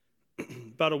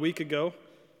About a week ago,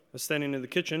 I was standing in the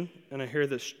kitchen, and I hear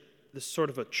this sort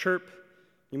of a chirp.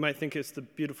 You might think it's the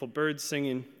beautiful birds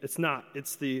singing. It's not.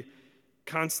 It's the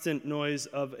constant noise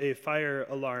of a fire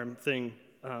alarm thing,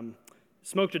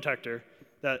 smoke detector,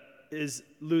 that is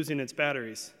losing its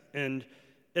batteries. And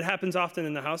it happens often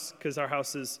in the house because our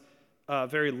house is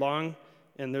very long,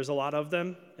 and there's a lot of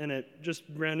them. And at just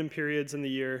random periods in the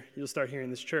year, you'll start hearing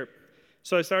this chirp.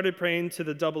 So I started praying to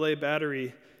the AA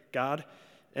battery God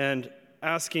and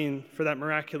asking for that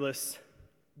miraculous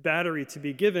battery to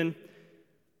be given,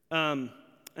 and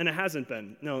it hasn't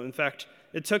been. No, in fact,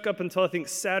 it took up until I think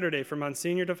Saturday for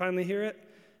Monsignor to finally hear it,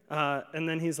 and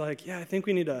then he's like, yeah, I think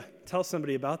we need to tell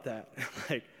somebody about that.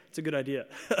 Like, it's a good idea.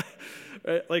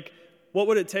 Right? Like, what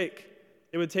would it take?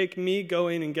 It would take me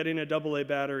going and getting a AA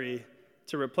battery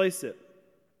to replace it.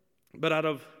 But out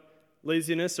of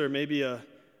laziness, or maybe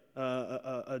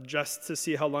a just to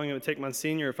see how long it would take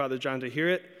Monsignor or Father John to hear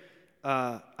it,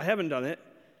 I haven't done it,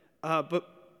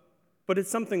 but it's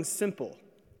something simple,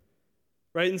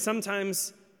 right? And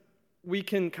sometimes we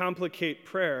can complicate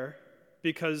prayer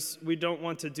because we don't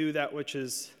want to do that which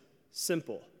is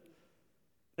simple.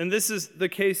 And this is the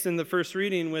case in the first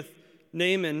reading with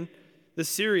Naaman, the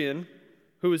Syrian,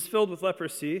 who was filled with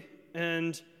leprosy,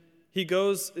 and he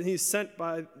goes and he's sent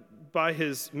by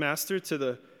his master to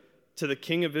the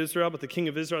king of Israel, but the king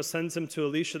of Israel sends him to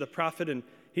Elisha the prophet, and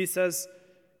he says,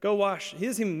 go wash. He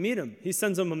doesn't even meet him. He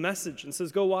sends him a message and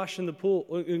says, go wash in the pool,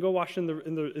 and go wash in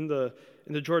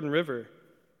the Jordan River.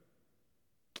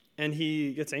 And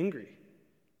he gets angry.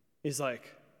 He's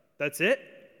like, that's it?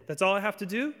 That's all I have to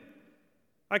do?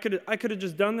 I could have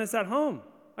just done this at home.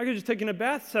 I could have just taken a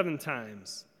bath 7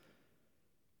 times.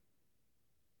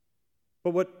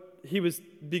 But what he was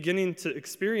beginning to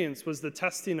experience was the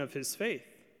testing of his faith,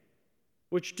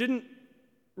 which didn't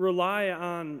rely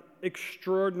on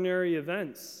extraordinary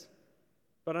events,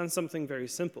 but on something very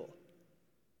simple.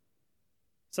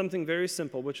 Something very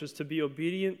simple, which was to be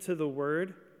obedient to the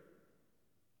word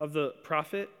of the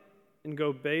prophet and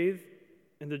go bathe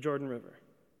in the Jordan River.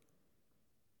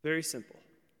 Very simple.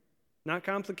 Not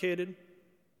complicated,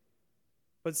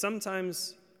 but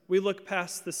sometimes we look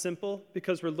past the simple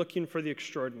because we're looking for the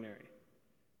extraordinary.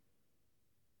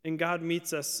 And God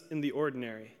meets us in the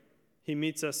ordinary. He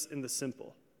meets us in the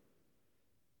simple.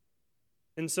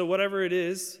 And so whatever it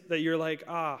is that you're like,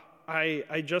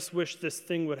 I just wish this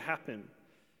thing would happen,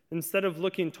 instead of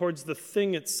looking towards the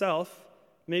thing itself,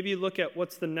 maybe look at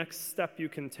what's the next step you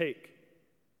can take.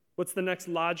 What's the next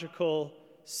logical,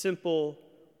 simple,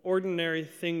 ordinary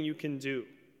thing you can do?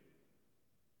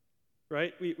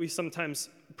 Right? We sometimes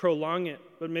prolong it,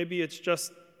 but maybe it's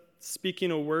just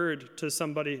speaking a word to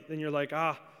somebody, and you're like,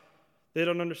 they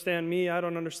don't understand me, I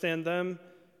don't understand them.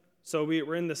 So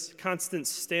we're in this constant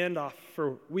standoff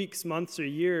for weeks, months, or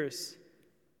years,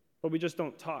 but we just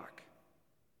don't talk.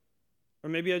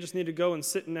 Or maybe I just need to go and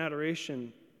sit in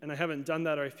adoration, and I haven't done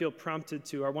that, or I feel prompted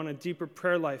to. Or I want a deeper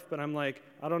prayer life, but I'm like,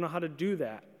 I don't know how to do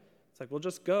that. It's like, well,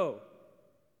 just go.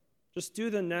 Just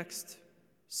do the next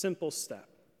simple step.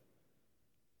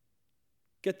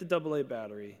 Get the AA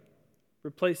battery.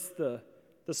 Replace the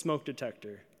smoke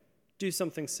detector. Do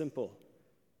something simple.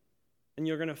 And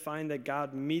you're going to find that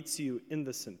God meets you in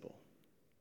the simple.